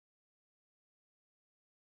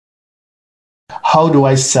how do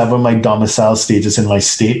I sever my domicile status in my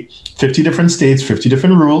state? 50 different states, 50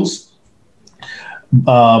 different rules.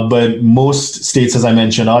 But most states, as I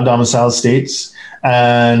mentioned, are domicile states,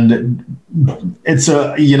 and it's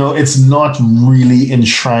not really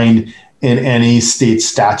enshrined in any state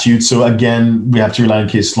statute. So again, we have to rely on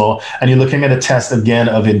case law, and you're looking at a test again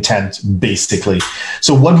of intent, basically.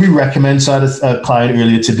 So what we recommend, so I had a client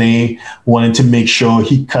earlier today wanting to make sure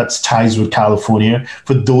he cuts ties with California.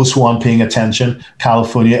 For those who aren't paying attention,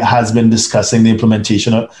 California has been discussing the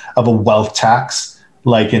implementation of a wealth tax,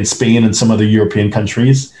 like in Spain and some other European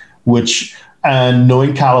countries, and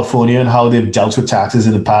knowing California and how they've dealt with taxes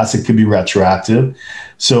in the past, it could be retroactive.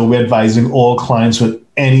 So we're advising all clients with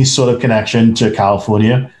any sort of connection to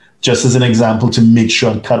California, just as an example, to make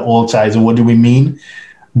sure and cut all ties. And what do we mean?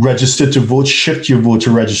 Register to vote, shift your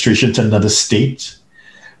voter registration to another state.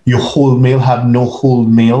 Your hold mail, have no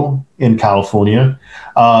hold mail in California.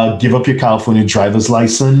 Give up your California driver's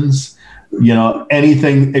license.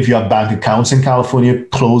 Anything, if you have bank accounts in California,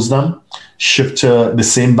 close them, shift to the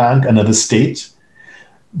same bank, another state.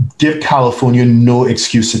 Give California no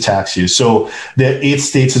excuse to tax you. So there are 8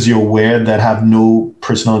 states, as you're aware, that have no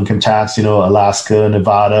personal income tax, Alaska,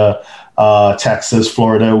 Nevada, Texas,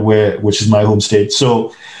 Florida, which is my home state.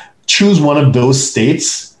 So choose one of those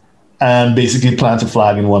states and basically plant a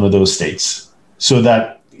flag in one of those states so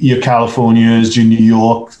that your Californias, your New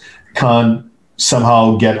York can't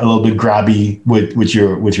somehow get a little bit grabby with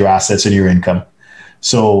your assets and your income.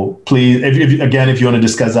 So please, if you want to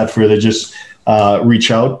discuss that further, just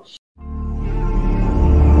reach out.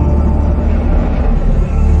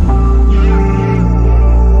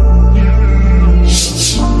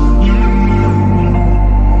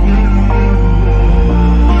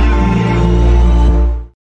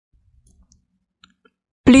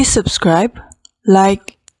 Please subscribe,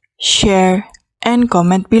 like, share, and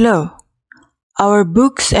comment below. Our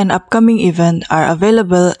books and upcoming event are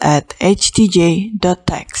available at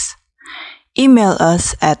htj.tax. Email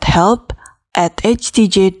us at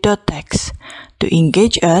help@htj.tax to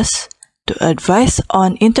engage us, to advise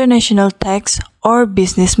on international tax or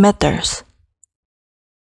business matters.